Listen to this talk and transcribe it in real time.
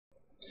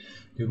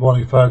Good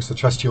morning, folks. I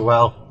trust you're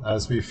well.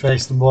 As we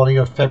face the morning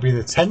of February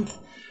the 10th,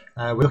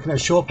 we're looking at a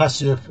short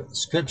passage of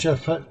scripture,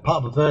 part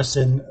of a verse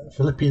in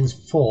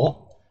Philippians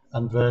 4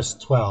 and verse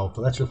 12.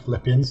 The letter of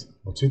Philippians,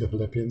 or to the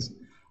Philippians,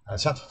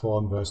 chapter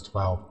 4 and verse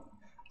 12.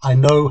 I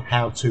know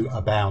how to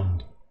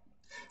abound.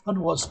 I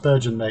wonder what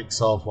Spurgeon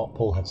makes of what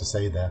Paul had to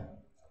say there.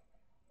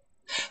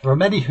 There are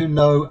many who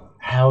know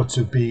how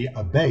to be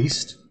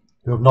abased,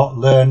 who have not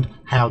learned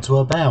how to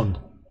abound.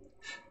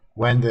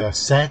 When they are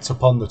set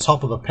upon the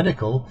top of a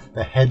pinnacle,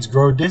 their heads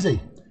grow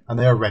dizzy, and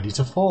they are ready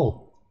to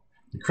fall.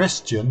 The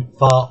Christian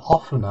far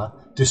oftener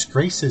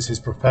disgraces his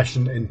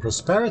profession in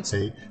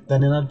prosperity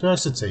than in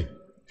adversity.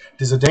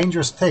 It is a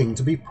dangerous thing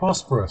to be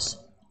prosperous.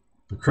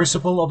 The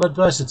crucible of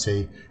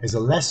adversity is a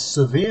less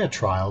severe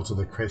trial to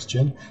the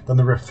Christian than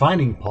the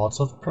refining pot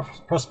of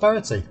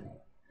prosperity.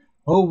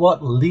 Oh,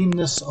 what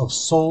leanness of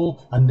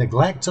soul and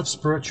neglect of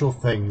spiritual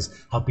things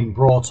have been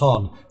brought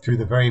on through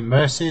the very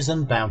mercies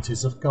and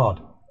bounties of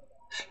God.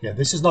 Yet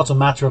this is not a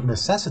matter of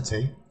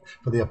necessity,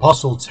 for the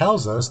apostle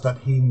tells us that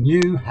he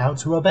knew how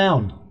to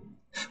abound.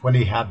 When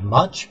he had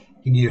much,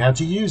 he knew how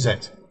to use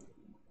it.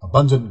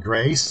 Abundant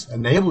grace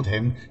enabled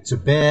him to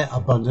bear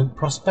abundant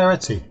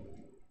prosperity.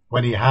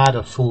 When he had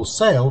a full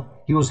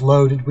sail, he was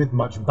loaded with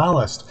much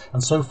ballast,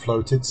 and so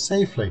floated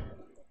safely.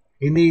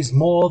 He needs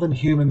more than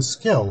human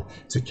skill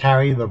to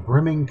carry the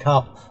brimming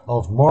cup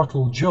of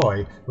mortal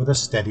joy with a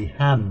steady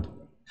hand.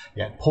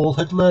 Yet Paul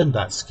had learned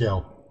that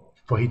skill,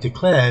 for he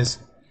declares,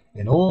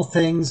 in all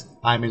things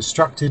I am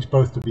instructed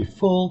both to be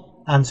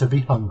full and to be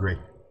hungry.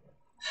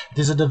 It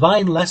is a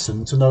divine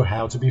lesson to know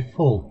how to be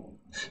full,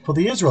 for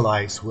the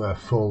Israelites were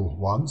full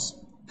once,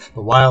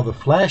 but while the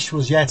flesh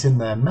was yet in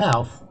their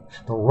mouth,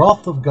 the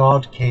wrath of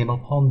God came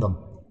upon them.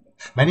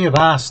 Many have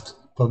asked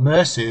for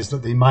mercies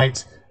that they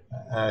might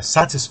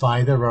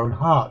satisfy their own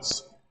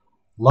hearts.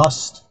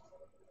 Lust,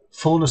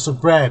 fullness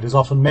of bread is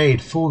often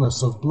made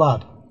fullness of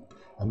blood,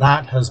 and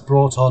that has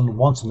brought on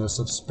wantonness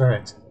of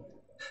spirit.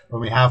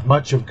 When we have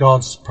much of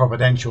God's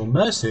providential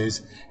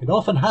mercies, it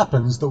often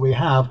happens that we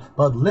have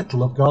but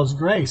little of God's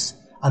grace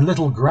and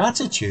little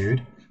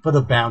gratitude for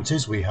the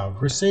bounties we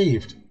have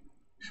received.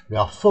 We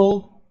are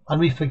full and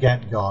we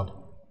forget God,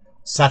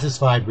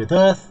 satisfied with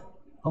earth,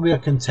 and we are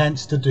content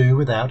to do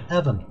without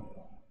heaven.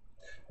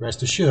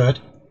 Rest assured,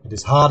 it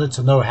is harder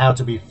to know how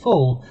to be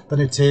full than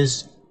it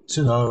is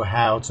to know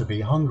how to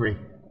be hungry.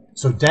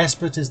 So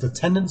desperate is the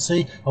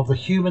tendency of the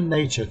human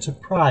nature to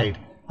pride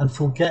and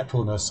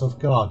forgetfulness of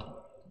God.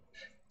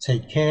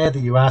 Take care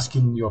that you ask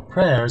in your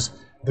prayers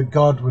that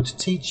God would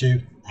teach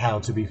you how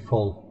to be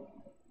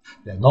full.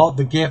 Let not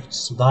the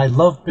gifts thy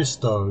love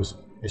bestows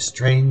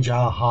estrange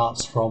our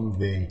hearts from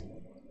thee.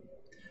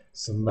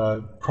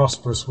 Some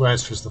prosperous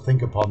words for us to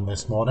think upon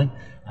this morning,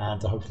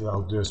 and hopefully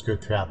that'll do us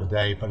good throughout the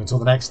day. But until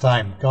the next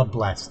time, God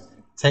bless,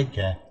 take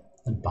care,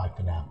 and bye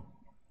for now.